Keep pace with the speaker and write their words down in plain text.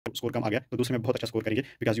Score कम आ गया तो दूसरे में बहुत अच्छा स्कोर करेंगे,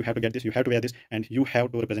 because you have to get this, you have to where this and you have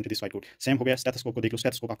to represent this white coat. Same हो गया स्टेथोस्कोप को देख लो,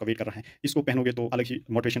 स्टेथोस्कोप आपका वेट कर रहा है, इसको पहनोगे तो अलग ही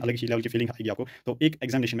मोटिवेशन, अलग ही लेवल की फीलिंग आएगी आपको। तो एक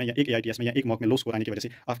एग्जामिनेशन में या एक AITS में या एक मॉक में लो स्कोर आने की वजह से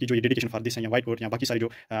आपकी जो ये डेडिकेशन फॉर दिस है या वाइट कोट या बाकी सारे जो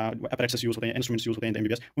अपैरेटस यूज होते हैं, इंस्ट्रूमेंट्स यूज होते हैं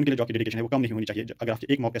MBBS, उनके लिए जो आपकी डेडिकेशन है वो कम नहीं होनी चाहिए अगर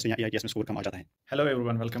आपके एक मॉक टेस्ट या AITS में स्कोर कम आ जाता है। Hello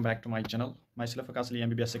everyone, welcome back to my channel. Myself Akash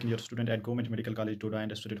MBBS second year student at Government Medical College Doda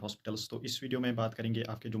and Student Hospitals. तो इस वीडियो में बात करेंगे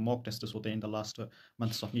आपके जो मॉक टेस्ट होते हैं in the last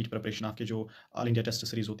months of NEET preparation, आपके जो ऑल इंडिया टेस्ट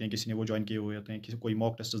सीरीज होते हैं, किसी ने वो ज्वाइन किए हुए होते हैं, किसी कोई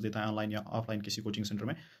मॉक टेस्ट देता है ऑनलाइन या ऑफलाइन किसी कोचिंग सेंटर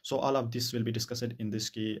में। So all of this will be discussed in this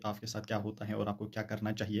कि आपके साथ क्या होता है और आपको क्या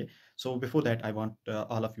करना चाहिए। So before that I want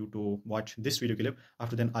all of you to watch this video clip,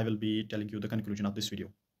 after then I will be telling you the conclusion of this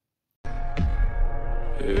video.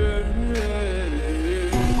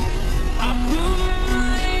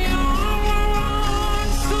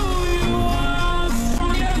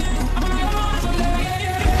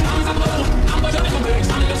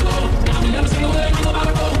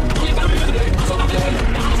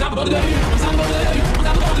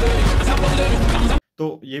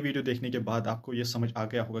 तो ये वीडियो देखने के बाद आपको ये समझ आ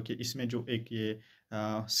गया होगा कि इसमें जो एक ये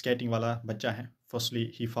स्केटिंग वाला बच्चा है,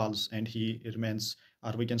 firstly he false and he remains,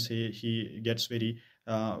 और we can say he gets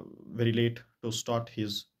very late to start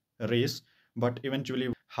his race, but eventually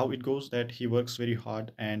how it goes that he works very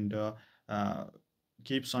hard and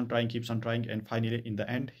keeps on trying, and finally in the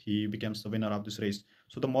end he becomes the winner of this race.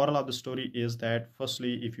 So the moral of the story is that firstly,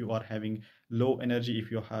 if you are having low energy, if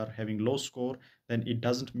you are having low score, then it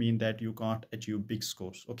doesn't mean that you can't achieve big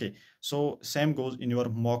scores. Okay, so same goes in your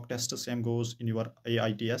mock test, same goes in your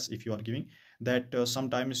AITS. If you are giving that,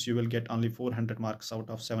 sometimes you will get only 400 marks out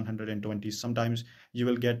of 720, sometimes you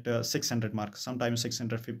will get 600 marks, sometimes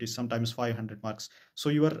 650, sometimes 500 marks. So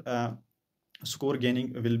your score gaining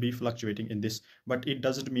will be fluctuating in this, but it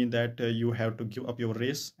doesn't mean that you have to give up your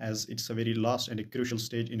race, as it's a very last and a crucial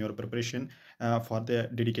stage in your preparation for the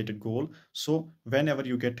dedicated goal. So whenever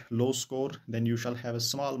you get low score, then you shall have a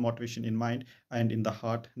small motivation in mind and in the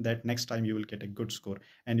heart that next time you will get a good score,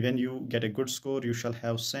 and when you get a good score, you shall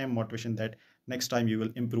have same motivation that next time you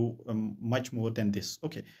will improve much more than this.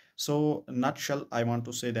 Okay, so nutshell I want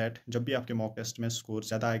to say that जब भी आपके mock test में score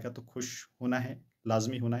ज़्यादा आएगा तो खुश होना है,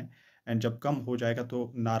 लाजमी होना है, एंड जब कम हो जाएगा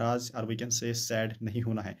तो नाराज़ और वी कैन से सैड नहीं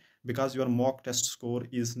होना है, because your mock test score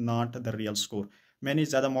is not the real score. मैंने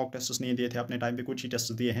ज़्यादा मॉक टेस्ट नहीं दिए थे अपने टाइम पे, कुछ ही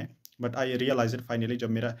टेस्ट दिए हैं, but I realise it finally जब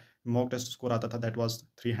मेरा मॉक टेस्ट स्कोर आता था दैट वाज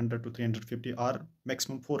 300 to 350 और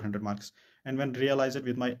maximum 400 marks, and when realise it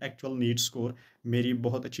with my actual NEET score, मेरी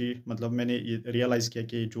बहुत अच्छी, मतलब मैंने ये रियलाइज़ किया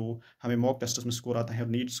कि जो हमें मॉक टेस्ट में स्कोर आता है और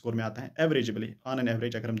नीट स्कोर में आता है, एवरेजेबली ऑन एन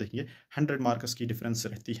एवरेज अगर हम देखेंगे 100 मार्क्स की डिफरेंस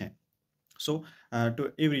रहती है। सो to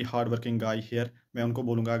every hard working guy here, मैं उनको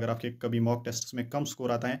बोलूँगा अगर आपके कभी मॉक टेस्ट में कम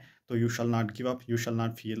स्कोर आता है तो you shall not give up, you shall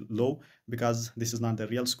not feel low, because this is not the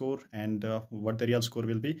real score, and what the real score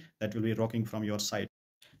will be that will be rocking from your side.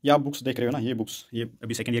 या आप books देख रहे हो ना, ये books, ये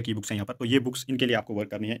अभी second year की बुक्स हैं यहाँ पर, तो ये बुक्स इनके लिए आपको वर्क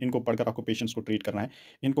करनी है, इनको पढ़कर आपको पेशेंट्स को ट्रीट करना है,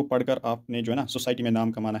 इनको पढ़कर आपने जो है ना सोसाइटी में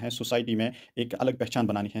नाम कमाना है, सोसाइटी में एक अलग पहचान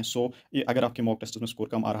बनानी है। सो ये अगर आपके मॉक टेस्ट में स्कोर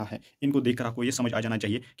कम आ रहा है, इनको देखकर आपको ये समझ आ जाना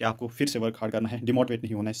चाहिए कि आपको फिर से वर्क हार्ड करना है, डिमोटिवेट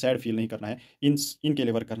नहीं होना है, सैड फील नहीं करना है, इनके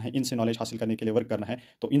लिए वर्क करना है, इनसे नॉलेज हासिल करने के लिए वर्क करना है।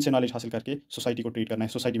 तो इनसे नॉलेज हासिल करके सोसाइटी को ट्रीट करना है,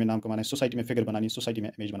 सोसाइटी में नाम कमाना है, सोसाइटी में फिगर बनानी है, सोसाइटी में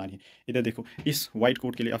इमेज बनानी है। इधर देखो, इस वाइट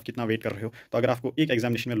कोट के लिए आप कितना वेट कर रहे हो, तो अगर आपको एक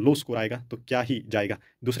एग्जामिनेशन में लो स्कोर आएगा तो क्या ही जाएगा,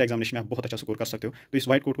 दूसरे एग्जामिनेशन में आप बहुत अच्छा स्कोर कर सकते हो। तो इस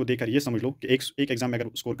वाइट कोट को देखकर ये समझ लो कि एक एग्जाम में अगर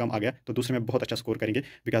स्कोर कम आ गया तो दूसरे में बहुत अच्छा स्कोर करेंगे,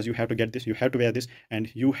 because you have to get this, you have to where this and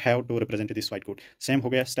you have to represent this white coat. Same हो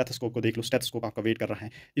गया स्टेथोस्कोप को देख लो, स्टेथोस्कोप आपका वेट कर रहा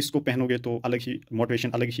है, इसको पहनोगे तो अलग ही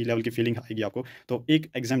मोटिवेशन, अलग ही लेवल की फीलिंग आएगी आपको। तो एक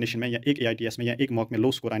एग्जामिनेशन में या एक AITS में या एक मॉक में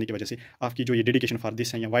लो स्कोर आने की वजह से आपकी जो ये डेडिकेशन फॉर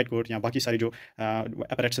दिस है या वाइट कोट या बाकी सारे जो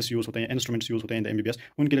अपैरेटस यूज होते हैं, इंस्ट्रूमेंट्स यूज होते हैं MBBS,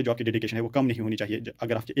 उनके लिए जो आपकी डेडिकेशन है वो कम नहीं होनी चाहिए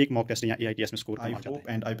अगर आपके एक मॉक टेस्ट या AITS में स्कोर कम आ जाता है। I hope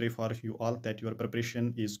and I pray for you all that your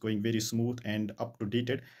preparation is going very smooth and up to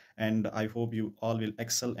dated, and I hope you all will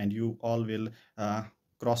excel and you all will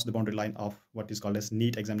cross the boundary line of what is called as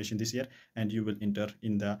NEET examination this year, and you will enter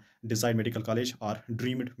in the desired medical college or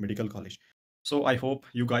dreamed medical college. So I hope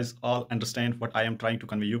you guys all understand what I am trying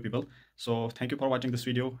to convey you people. So thank you for watching this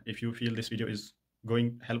video. If you feel this video is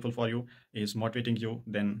going helpful for you, is motivating you,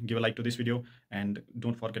 then give a like to this video and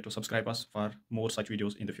don't forget to subscribe us for more such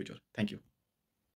videos in the future. Thank you.